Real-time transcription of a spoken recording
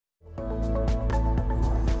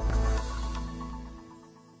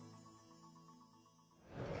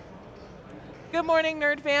Good morning,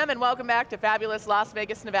 Nerd Fam, and welcome back to fabulous Las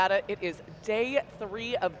Vegas, Nevada. It is day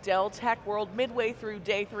 3 of Dell Tech World, midway through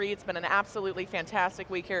day 3. It's been an absolutely fantastic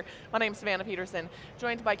week here. My name's Savannah Peterson,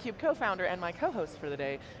 joined by CUBE co-founder and my co-host for the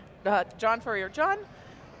day, John Furrier. John,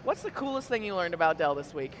 what's the coolest thing you learned about Dell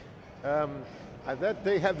this week? That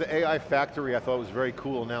they have the AI factory, I thought was a very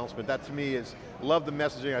cool announcement. That to me is, love the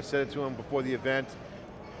messaging. I said it to them before the event.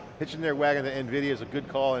 Hitching their wagon to NVIDIA is a good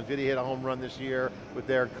call. NVIDIA hit a home run this year with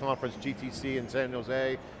their conference GTC in San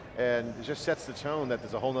Jose, and it just sets the tone that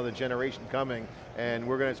there's a whole other generation coming, and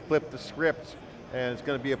we're going to flip the script, and it's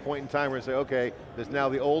going to be a point in time where we say, okay, there's now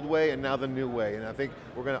the old way and now the new way, and I think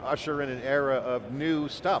we're going to usher in an era of new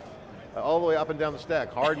stuff. All the way up and down the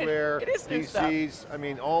stack, hardware, PCs, I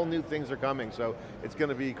mean, all new things are coming, so it's going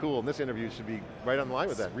to be cool, and this interview should be right on the line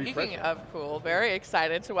with that. Speaking of cool, very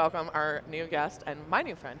excited to welcome our new guest and my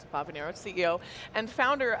new friend, Bob Venero, CEO and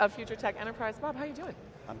founder of Future Tech Enterprise. Bob, how you doing?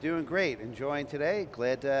 I'm doing great, enjoying today,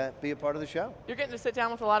 glad to be a part of the show. You're getting to sit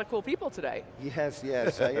down with a lot of cool people today. Yes,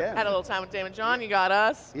 I am. Had a little time with Damon John, you got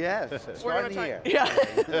us. Yes, starting here. Yeah,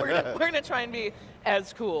 we're going to try and be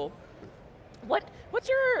as cool. What's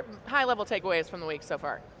your high-level takeaways from the week so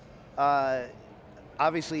far?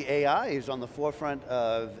 Obviously, AI is on the forefront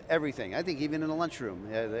of everything. I think even in the lunchroom,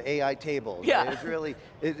 the AI tables. Yeah.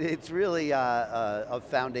 It's really a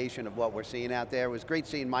foundation of what we're seeing out there. It was great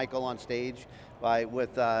seeing Michael on stage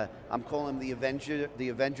with, I'm calling them the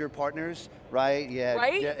Avenger partners, right? Yeah.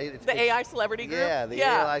 Right? Yeah, the AI celebrity group? Yeah, the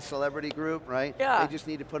AI celebrity group, right? Yeah. They just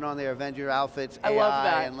need to put on their Avenger outfits, I love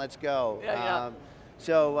that. and let's go. Yeah.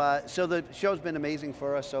 So the show's been amazing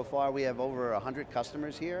for us so far. We have over 100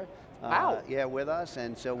 customers here. Wow. Yeah, with us,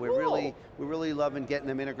 and so we're really loving getting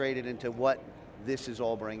them integrated into what this is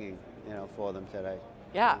all bringing, for them today.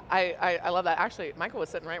 Yeah, I love that. Actually, Michael was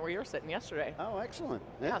sitting right where you were sitting yesterday. Oh, excellent.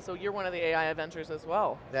 Yeah, so you're one of the AI Avengers as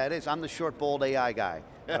well. That is, I'm the short, bold AI guy,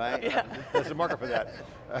 right? Yeah. There's a marker for that.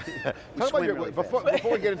 Before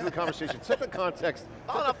we get into the conversation, set the context.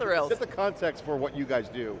 Falling off the rails. Set the context for what you guys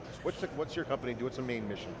do. What's your company do? What's the main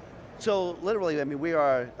mission? So literally, I mean, we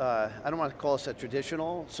are, I don't want to call us a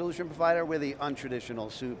traditional solution provider, we're the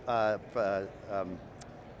untraditional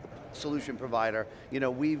solution provider.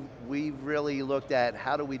 We've really looked at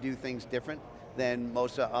how do we do things different than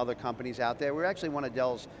most other companies out there. We're actually one of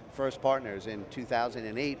Dell's first partners in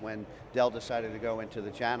 2008 when Dell decided to go into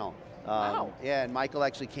the channel. Wow. Yeah, and Michael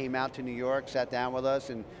actually came out to New York, sat down with us,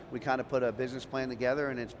 and we kind of put a business plan together,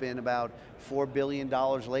 and it's been about $4 billion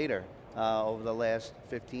later. Over the last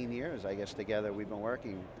 15 years, I guess, together we've been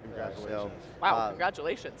working. Congratulations. Wow,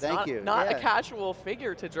 congratulations. Thank you. Not a casual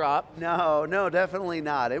figure to drop. No, definitely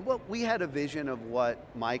not. We had a vision of what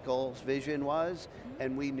Michael's vision was,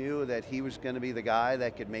 and we knew that he was going to be the guy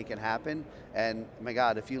that could make it happen. And my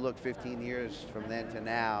God, if you look 15 years from then to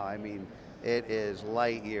now, I mean, it is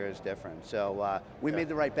light years different. So we made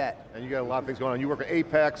the right bet. And you got a lot of things going on. You work at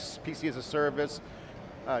Apex, PC as a service.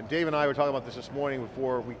 Dave and I were talking about this morning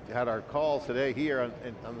before we had our calls today here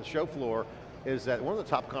on the show floor, is that one of the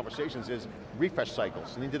top conversations is refresh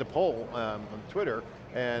cycles. And he did a poll on Twitter,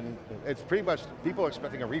 and it's pretty much, people are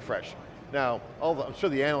expecting a refresh. Now, I'm sure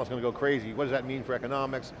the analysts are going to go crazy. What does that mean for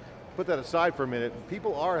economics? Put that aside for a minute.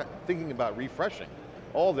 People are thinking about refreshing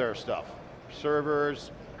all their stuff.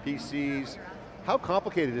 Servers, PCs. How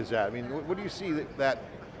complicated is that? I mean, what do you see that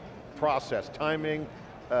process, timing?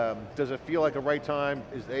 Does it feel like a right time?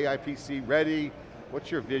 Is the AI PC ready? What's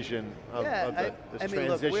your vision of this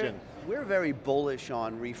transition? Look, we're very bullish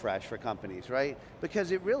on refresh for companies, right?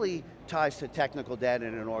 Because it really ties to technical debt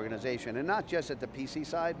in an organization, and not just at the PC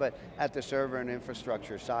side, but at the server and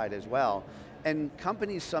infrastructure side as well. And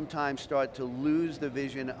companies sometimes start to lose the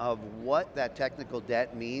vision of what that technical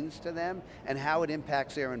debt means to them and how it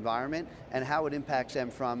impacts their environment and how it impacts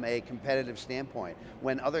them from a competitive standpoint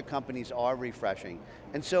when other companies are refreshing.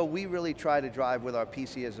 And so we really try to drive with our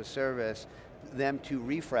PC as a service them to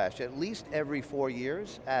refresh at least every 4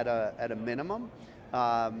 years at a minimum.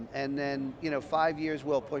 And then 5 years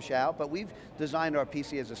we'll push out, but we've designed our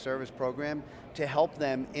PC as a service program to help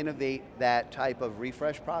them innovate that type of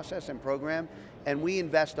refresh process and program, and we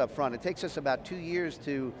invest up front. It takes us about 2 years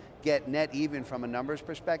to get net even from a numbers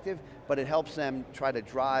perspective, but it helps them try to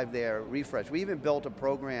drive their refresh. We even built a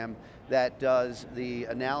program that does the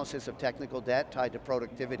analysis of technical debt tied to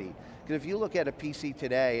productivity. Because if you look at a PC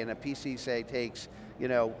today, and a PC say takes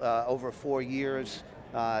over 4 years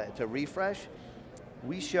to refresh,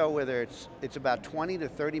 we show whether it's about 20 to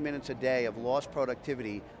 30 minutes a day of lost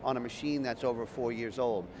productivity on a machine that's over 4 years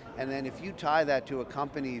old. And then if you tie that to a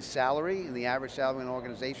company's salary, and the average salary in an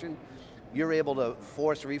organization, you're able to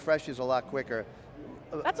force refreshes a lot quicker.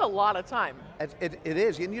 That's a lot of time. It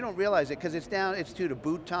is, and you don't realize it because it's to the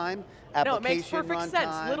boot time, application no, it makes perfect run sense.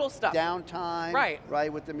 time, Little stuff. downtime,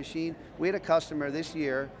 right, with the machine. We had a customer this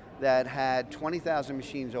year that had 20,000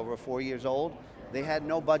 machines over 4 years old. They had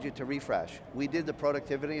no budget to refresh. We did the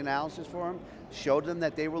productivity analysis for them, showed them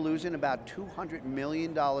that they were losing about $200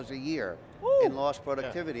 million a year in lost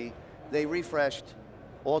productivity. Yeah. They refreshed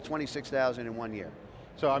all 26,000 in 1 year.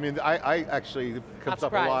 So I mean, I actually, comes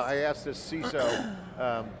up a lot. I asked this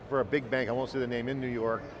CISO for a big bank, I won't say the name, in New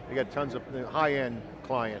York. They got tons of high-end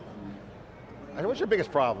client. I said, what's your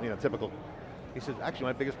biggest problem? You know, typical. He said, actually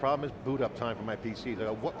my biggest problem is boot up time for my PCs. I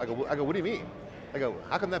go, what? I go, what do you mean? I go,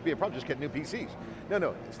 how can that be a problem? Just get new PCs.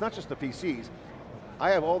 No, it's not just the PCs.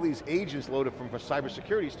 I have all these agents loaded from a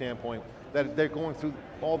cybersecurity standpoint that they're going through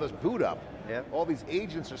all this boot up. Yep. All these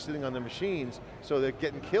agents are sitting on the machines, so they're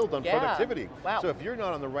getting killed on productivity. Wow. So if you're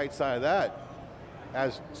not on the right side of that,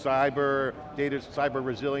 as cyber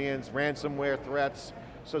resilience, ransomware threats,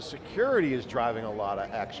 so security is driving a lot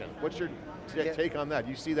of action. What's your take on that?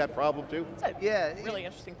 You see that problem too? That's a really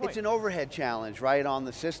interesting point. It's an overhead challenge, right, on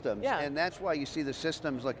the systems. Yeah. And that's why you see the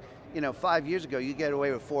systems, like, 5 years ago, you get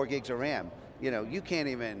away with 4 gigs of RAM. You can't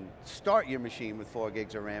even start your machine with 4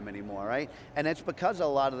 gigs of RAM anymore, right? And it's because of a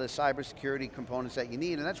lot of the cybersecurity components that you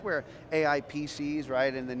need, and that's where AI PCs,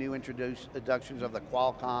 right, and the new introductions of the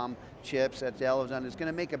Qualcomm chips that Dell has done is going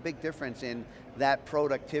to make a big difference in that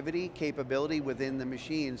productivity capability within the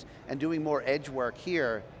machines and doing more edge work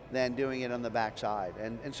here than doing it on the backside.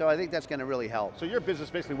 And so I think that's going to really help. So your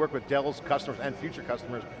business basically work with Dell's customers and future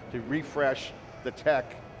customers to refresh the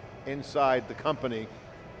tech inside the company,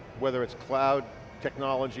 whether it's cloud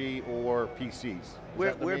technology or PCs.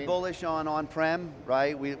 We're bullish on on-prem,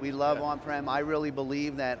 right? We love on-prem. I really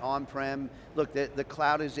believe that on-prem, look, the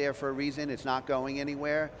cloud is there for a reason. It's not going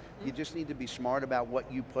anywhere. You just need to be smart about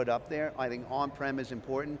what you put up there. I think on-prem is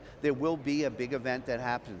important. There will be a big event that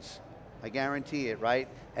happens. I guarantee it, right?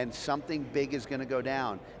 And something big is going to go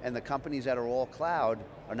down. And the companies that are all cloud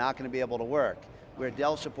are not going to be able to work. Where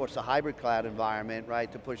Dell supports the hybrid cloud environment,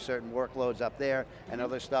 right, to push certain workloads up there and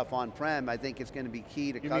other stuff on-prem, I think it's going to be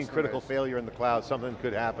key to customers. You mean critical failure in the cloud, something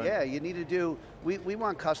could happen? Yeah, you need to do, we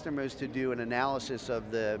want customers to do an analysis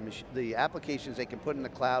of the applications they can put in the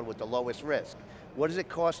cloud with the lowest risk. What does it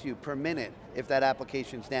cost you per minute if that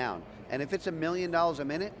application's down? And if it's $1 million a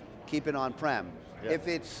minute, keep it on-prem. Yeah. If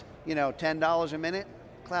it's $10 a minute,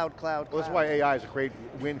 cloud. Well, that's why AI is a great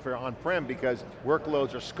win for on-prem, because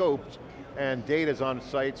workloads are scoped and data's on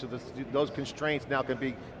site, so those constraints now can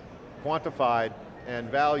be quantified and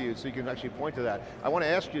valued, so you can actually point to that. I want to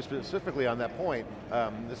ask you specifically on that point,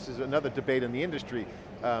 this is another debate in the industry,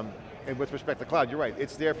 and with respect to cloud, you're right,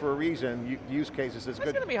 it's there for a reason, use cases, it's good.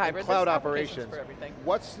 It's going to be hybrid, cloud operations. For everything.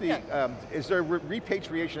 What's the, is there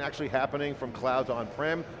repatriation actually happening from cloud to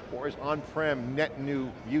on-prem, or is on-prem net new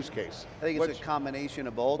use case? I think it's a combination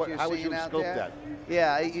of both how would you scope that?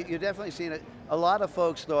 Yeah, you're definitely seeing it. A lot of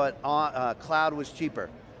folks thought cloud was cheaper,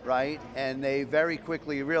 right? And they very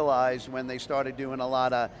quickly realized when they started doing a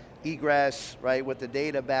lot of egress, right, with the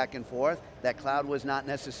data back and forth, that cloud was not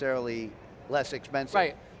necessarily less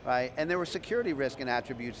expensive. Right, and there were security risk and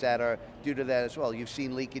attributes that are due to that as well. You've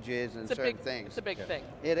seen leakages and certain things. It's a big thing.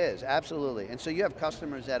 It is, absolutely. And so you have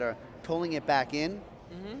customers that are pulling it back in.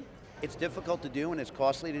 It's difficult to do and it's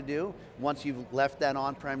costly to do once you've left that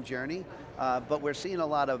on-prem journey, but we're seeing a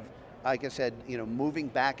lot of, like I said, moving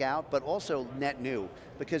back out, but also net new,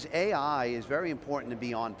 because AI is very important to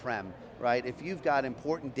be on-prem, right? If you've got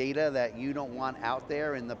important data that you don't want out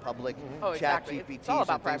there in the public chat GPTs it's all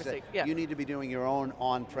about and things privacy. you need to be doing your own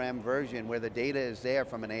on-prem version where the data is there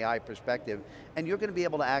from an AI perspective, and you're going to be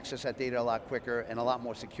able to access that data a lot quicker and a lot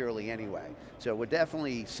more securely anyway. So we're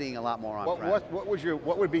definitely seeing a lot more on-prem.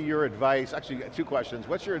 What would be your advice, actually 2 questions,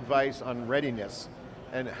 what's your advice on readiness?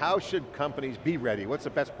 And how should companies be ready? What's the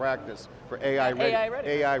best practice for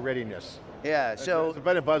AI readiness? Yeah, so it's a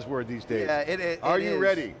better buzzword these days. Yeah, Are you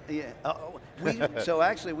ready? Yeah. So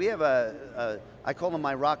actually, we have I call them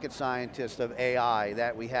my rocket scientist of AI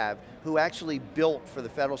that we have, who actually built for the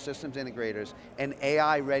federal systems integrators an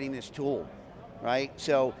AI readiness tool, right?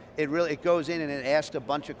 So it goes in and it asks a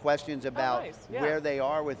bunch of questions about where they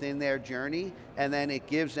are within their journey, and then it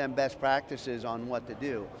gives them best practices on what to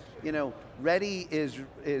do. Ready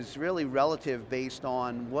is really relative based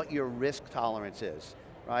on what your risk tolerance is,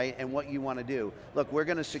 right? And what you want to do. Look, we're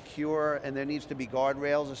going to secure, and there needs to be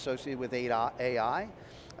guardrails associated with AI.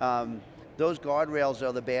 Those guardrails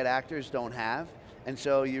are the bad actors don't have, And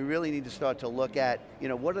so you really need to start to look at,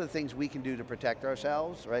 what are the things we can do to protect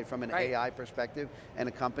ourselves, right, from an AI perspective and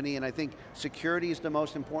a company, and I think security is the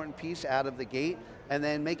most important piece out of the gate, and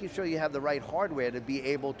then making sure you have the right hardware to be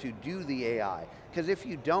able to do the AI. Because if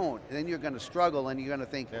you don't, then you're going to struggle and you're going to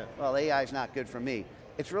think, well, AI is not good for me.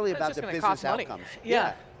 It's really about the business outcomes.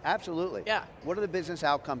 Yeah, absolutely. Yeah. What are the business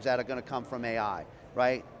outcomes that are going to come from AI,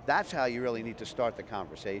 right? That's how you really need to start the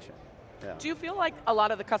conversation. Yeah. Do you feel like a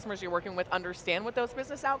lot of the customers you're working with understand what those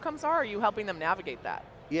business outcomes are, or are you helping them navigate that?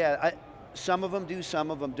 Yeah, some of them do,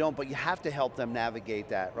 some of them don't, but you have to help them navigate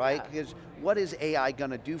that, right? Yeah. Because what is AI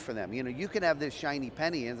going to do for them? You can have this shiny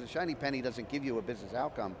penny, and the shiny penny doesn't give you a business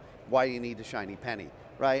outcome. Why do you need the shiny penny,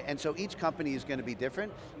 right? And so each company is going to be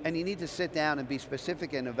different, and you need to sit down and be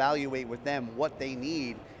specific and evaluate with them what they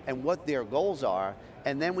need and what their goals are,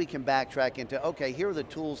 and then we can backtrack into, okay, here are the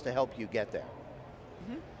tools to help you get there.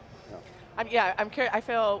 I'm curious. I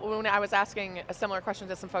feel when I was asking a similar question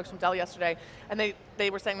to some folks from Dell yesterday, and they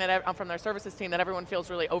were saying that from their services team that everyone feels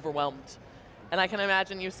really overwhelmed. And I can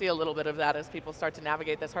imagine you see a little bit of that as people start to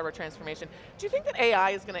navigate this hardware transformation. Do you think that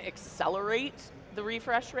AI is going to accelerate the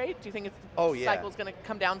refresh rate? Do you think the cycle's going to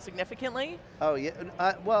come down significantly? Oh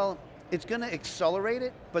yeah, well, it's going to accelerate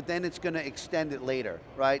it, but then it's going to extend it later,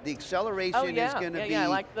 right? The acceleration is going to be, I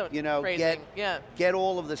like the phrasing. Get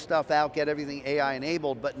all of the stuff out, get everything AI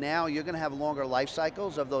enabled, but now you're going to have longer life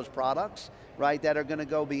cycles of those products, right, that are going to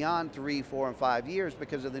go beyond 3, 4, and 5 years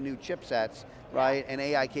because of the new chipsets, right, and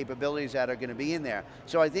AI capabilities that are going to be in there.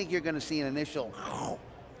 So I think you're going to see an initial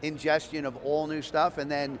ingestion of all new stuff,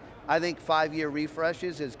 and then I think 5-year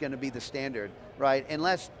refreshes is going to be the standard, right?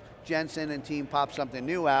 Unless Jensen and team pop something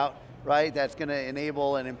new out, right, that's going to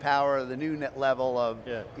enable and empower the new level of,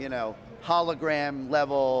 hologram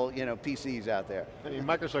level, PCs out there. I mean,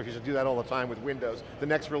 Microsoft used to do that all the time with Windows. The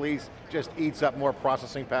next release just eats up more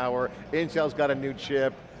processing power. Intel's got a new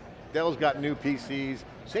chip. Dell's got new PCs.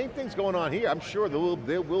 Same thing's going on here. I'm sure there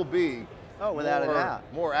will be without a doubt.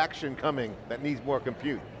 More action coming that needs more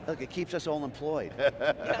compute. Look, it keeps us all employed.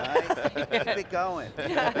 Right? Keep it going.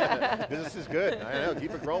 This is good. I know,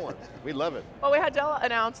 keep it rolling. We love it. Well, we had Dell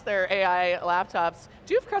announce their AI laptops.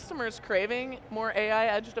 Do you have customers craving more AI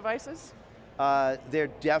edge devices? They're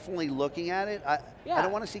definitely looking at it. I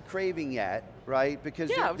don't want to see craving yet, right? Because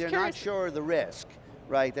they're not sure of the risk,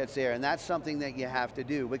 right, that's there. And that's something that you have to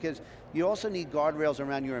do, because you also need guardrails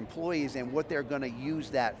around your employees and what they're going to use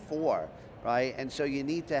that for, right? And so you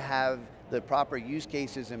need to have the proper use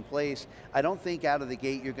cases in place. I don't think out of the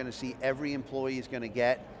gate you're going to see every employee is going to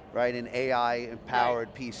get, right, an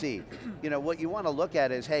AI-empowered PC. What you want to look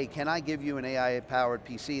at is, hey, can I give you an AI-powered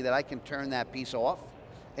PC that I can turn that piece off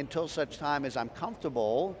until such time as I'm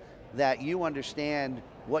comfortable that you understand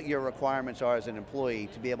what your requirements are as an employee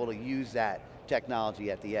to be able to use that technology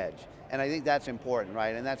at the edge. And I think that's important,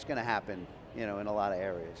 right? And that's going to happen, in a lot of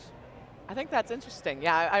areas. I think that's interesting.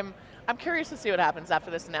 Yeah, I'm curious to see what happens after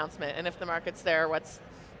this announcement, and if the market's there,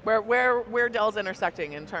 where Dell's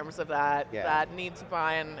intersecting in terms of that need to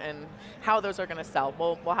buy and how those are going to sell.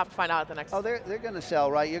 We'll have to find out at the next. Oh, they're going to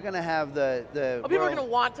sell, right? You're going to have the people are going to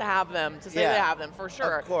want to have them, to say they have them, for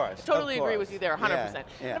sure. Of course. I totally agree with you there, 100%.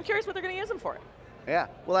 Yeah. I'm curious what they're going to use them for. Yeah,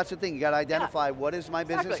 well that's the thing, you got to identify what is my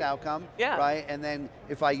business outcome, Yeah. right? And then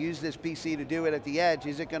if I use this PC to do it at the edge,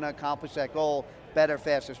 is it going to accomplish that goal better,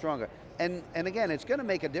 faster, stronger? And again, it's going to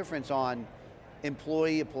make a difference on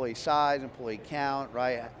employee size, employee count,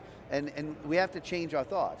 right? And we have to change our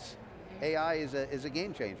thoughts. AI is a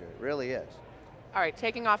game changer, it really is. All right,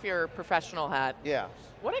 taking off your professional hat. Yeah.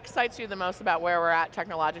 What excites you the most about where we're at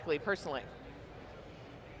technologically, personally?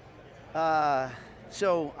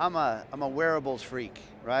 So I'm a wearables freak,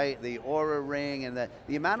 right? The Aura Ring and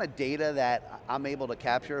the amount of data that I'm able to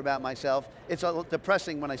capture about myself, it's a little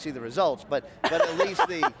depressing when I see the results, but at least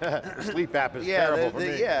the sleep app is terrible for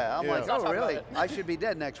me. Yeah, I'm like, oh really? I should be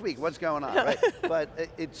dead next week. What's going on, right? But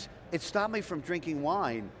it stopped me from drinking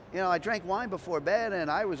wine. I drank wine before bed and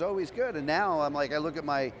I was always good, and now I'm like, I look at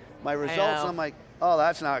my results and I'm like, oh,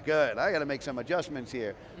 that's not good. I got to make some adjustments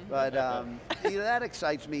here. But that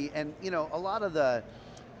excites me, and a lot of the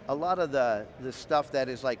stuff that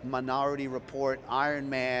is like Minority Report, Iron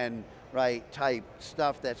Man, right, type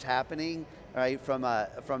stuff that's happening, right, from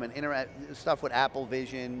an internet stuff with Apple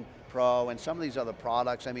Vision Pro and some of these other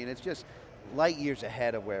products. I mean, it's just light years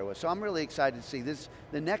ahead of where it was. So I'm really excited to see this.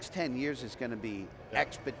 The next 10 years is going to be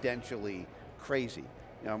exponentially crazy,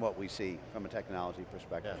 what we see from a technology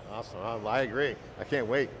perspective. Yeah, awesome. I agree. I can't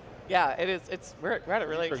wait. Yeah, it is. We're at a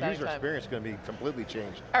really exciting user time. Experience is going to be completely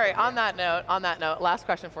changed. All right, on that note, last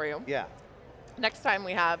question for you. Yeah. Next time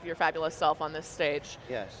we have your fabulous self on this stage,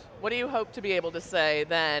 Yes. what do you hope to be able to say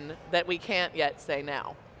then that we can't yet say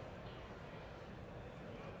now?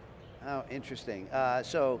 Oh, interesting.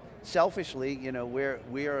 So selfishly,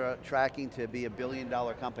 we're tracking to be $1 billion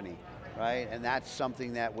company, right? And that's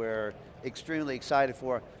something that we're extremely excited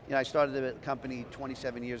for. I started the company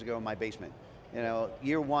 27 years ago in my basement.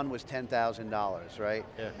 Year one was $10,000, right?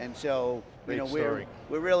 Yeah. And so, we're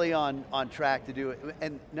really on track to do it.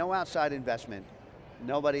 And no outside investment,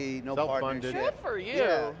 no partnership. Good for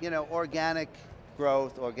you. Yeah, organic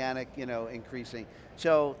growth, organic, increasing.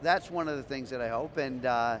 So that's one of the things that I hope, and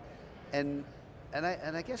I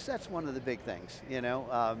guess that's one of the big things,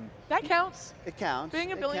 That counts. It counts.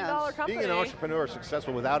 Being a billion-dollar company. Being an entrepreneur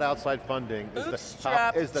successful without outside funding is the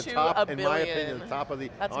Bootstrapped top, to in $1 my billion. opinion, the top of the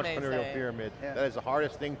That's entrepreneurial amazing. pyramid. Yeah. That is the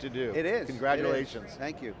hardest thing to do. It is. Congratulations. It is.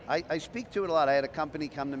 Thank you. I speak to it a lot. I had a company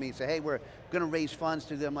come to me and say, hey, we're going to raise funds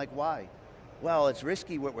to them. I'm like, why? Well, it's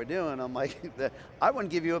risky what we're doing. I'm like, I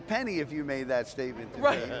wouldn't give you a penny if you made that statement to me,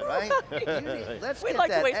 right? We'd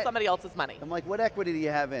like to waste somebody else's money. I'm like, what equity do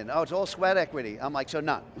you have in? Oh, it's all sweat equity. I'm like, so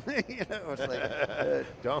none. It's like,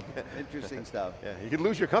 Don't. interesting stuff. Yeah, you could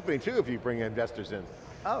lose your company too if you bring investors in.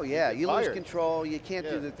 Oh yeah, you lose fired. control. You can't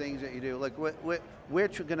do the things that you do. Look, we're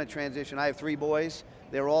going to transition. I have 3 boys.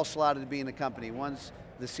 They're all slotted to be in the company. One's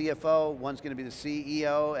the CFO, one's going to be the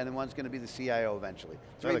CEO, and then one's going to be the CIO eventually.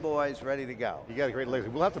 3 boys ready to go. You got a great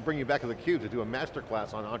legacy. We'll have to bring you back to theCUBE to do a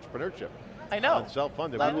masterclass on entrepreneurship. I know. On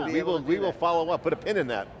self-funded. Glad We will follow up, put a pin in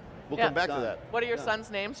that. We'll come back to that. What are your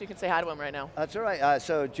sons' names? You can say hi to them right now. That's all right.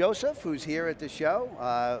 So Joseph, who's here at the show,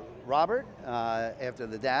 Robert, after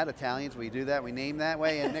the dad, Italians, we do that, we name that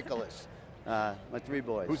way, and Nicholas, my 3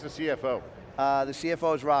 boys. Who's the CFO? The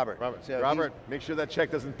CFO is Robert. So Robert, make sure that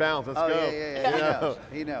check doesn't bounce. Let's go. Yeah.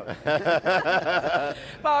 He knows.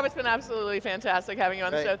 Bob, it's been absolutely fantastic having you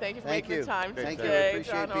on the show. Thank you for making the time Thank you. today.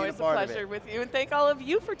 Appreciate John, being always a part of pleasure it. with you. And thank all of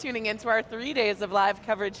you for tuning in to our 3 days of live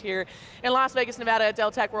coverage here in Las Vegas, Nevada at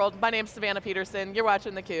Dell Tech World. My name's Savannah Peterson. You're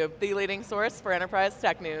watching theCUBE, the leading source for enterprise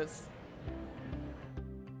tech news.